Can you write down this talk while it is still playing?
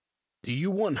Do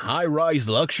you want high-rise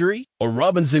luxury or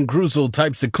Robinson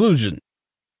Crusoe-type seclusion?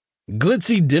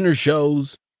 Glitzy dinner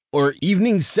shows or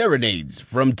evening serenades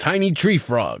from tiny tree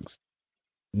frogs?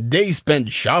 Days spent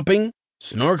shopping,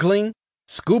 snorkeling,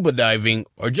 scuba diving,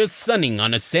 or just sunning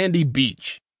on a sandy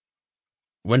beach?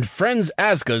 When friends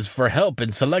ask us for help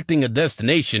in selecting a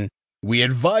destination, we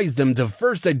advise them to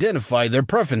first identify their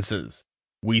preferences.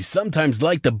 We sometimes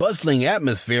like the bustling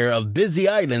atmosphere of busy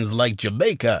islands like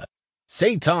Jamaica,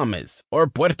 St. Thomas, or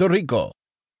Puerto Rico.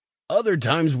 Other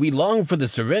times we long for the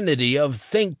serenity of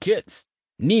St. Kitts,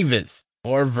 Nevis,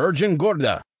 or Virgin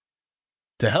Gorda.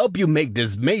 To help you make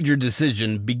this major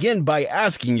decision, begin by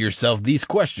asking yourself these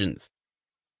questions.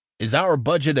 Is our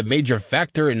budget a major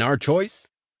factor in our choice?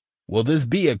 Will this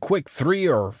be a quick 3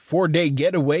 or 4 day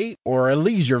getaway or a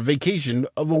leisure vacation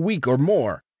of a week or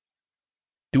more?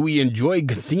 Do we enjoy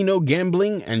casino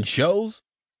gambling and shows?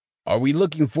 Are we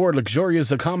looking for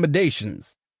luxurious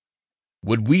accommodations?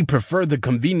 Would we prefer the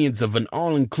convenience of an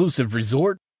all-inclusive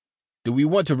resort? Do we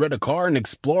want to rent a car and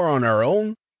explore on our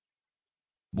own?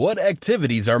 What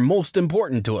activities are most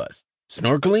important to us?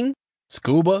 Snorkeling?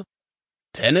 Scuba?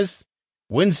 Tennis?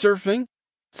 Windsurfing?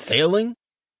 Sailing?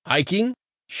 Hiking?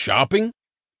 Shopping?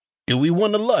 Do we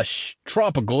want a lush,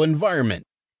 tropical environment?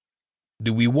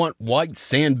 Do we want white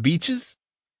sand beaches?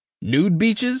 Nude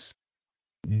beaches?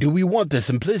 Do we want the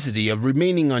simplicity of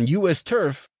remaining on U.S.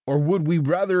 turf, or would we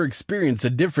rather experience a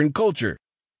different culture?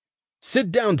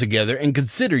 Sit down together and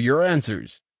consider your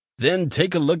answers. Then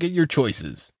take a look at your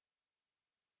choices.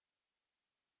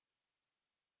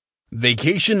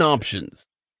 Vacation options.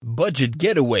 Budget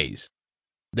getaways.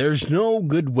 There's no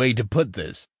good way to put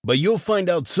this, but you'll find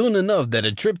out soon enough that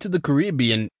a trip to the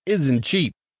Caribbean isn't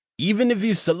cheap. Even if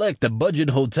you select a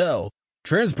budget hotel,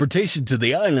 transportation to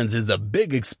the islands is a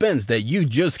big expense that you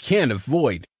just can't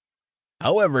avoid.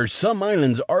 However, some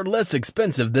islands are less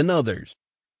expensive than others.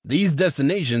 These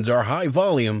destinations are high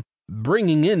volume,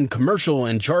 bringing in commercial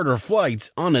and charter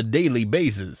flights on a daily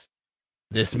basis.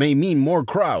 This may mean more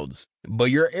crowds,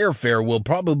 but your airfare will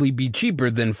probably be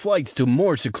cheaper than flights to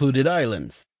more secluded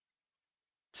islands.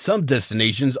 Some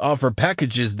destinations offer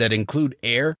packages that include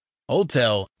air,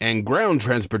 hotel, and ground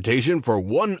transportation for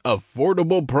one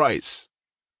affordable price.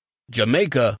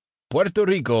 Jamaica, Puerto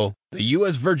Rico, the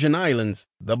U.S. Virgin Islands,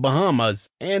 the Bahamas,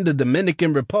 and the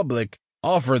Dominican Republic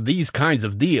offer these kinds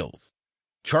of deals.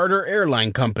 Charter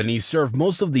airline companies serve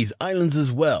most of these islands as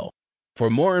well. For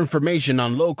more information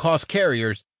on low-cost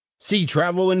carriers, see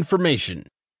travel information.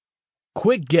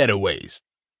 Quick getaways.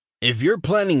 If you're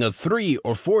planning a 3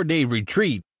 or 4 day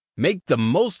retreat, make the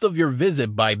most of your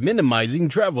visit by minimizing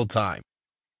travel time.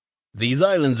 These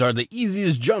islands are the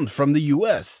easiest jumps from the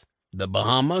U.S. The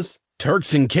Bahamas,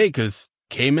 Turks and Caicos,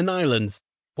 Cayman Islands,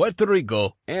 Puerto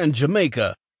Rico, and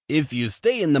Jamaica. If you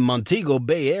stay in the Montego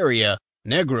Bay area,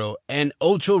 Negro and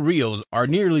Ocho Rios are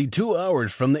nearly 2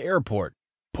 hours from the airport.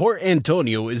 Port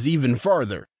Antonio is even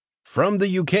farther. From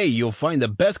the UK, you'll find the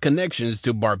best connections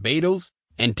to Barbados,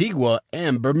 Antigua,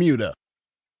 and Bermuda.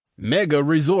 Mega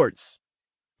resorts.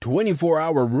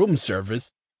 24-hour room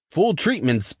service, full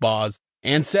treatment spas,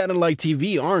 and satellite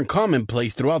TV aren't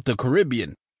commonplace throughout the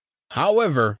Caribbean.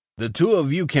 However, the two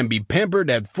of you can be pampered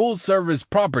at full-service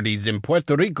properties in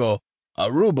Puerto Rico,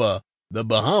 Aruba, the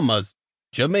Bahamas,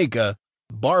 Jamaica,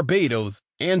 Barbados,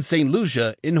 and St.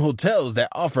 Lucia in hotels that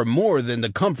offer more than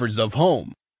the comforts of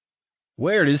home.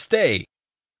 Where to stay?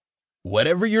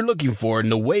 Whatever you're looking for in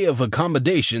the way of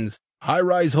accommodations,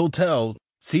 high-rise hotel,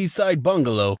 seaside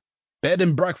bungalow, bed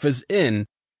and breakfast inn,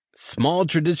 small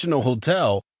traditional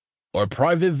hotel, or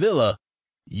private villa,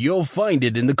 you'll find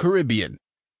it in the Caribbean.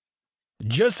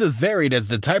 Just as varied as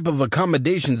the type of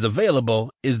accommodations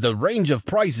available is the range of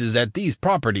prices at these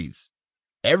properties.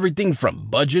 Everything from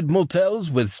budget motels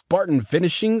with Spartan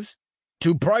finishings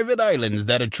to private islands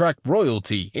that attract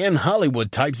royalty and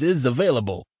Hollywood types is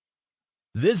available.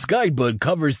 This guidebook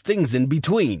covers things in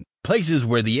between, places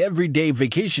where the everyday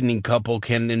vacationing couple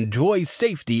can enjoy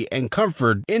safety and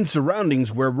comfort in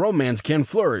surroundings where romance can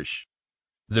flourish.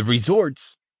 The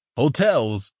resorts,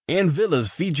 hotels, and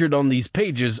villas featured on these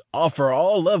pages offer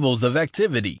all levels of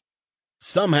activity.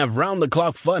 Some have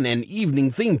round-the-clock fun and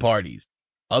evening theme parties.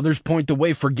 Others point the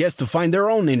way for guests to find their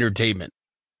own entertainment.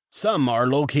 Some are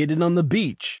located on the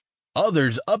beach.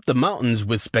 Others up the mountains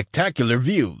with spectacular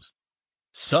views.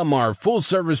 Some are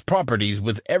full-service properties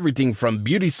with everything from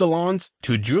beauty salons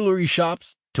to jewelry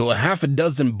shops to a half a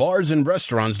dozen bars and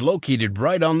restaurants located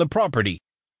right on the property.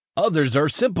 Others are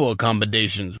simple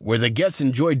accommodations where the guests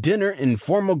enjoy dinner in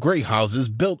formal great houses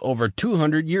built over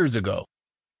 200 years ago.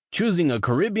 Choosing a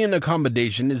Caribbean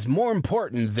accommodation is more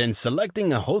important than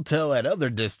selecting a hotel at other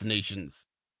destinations.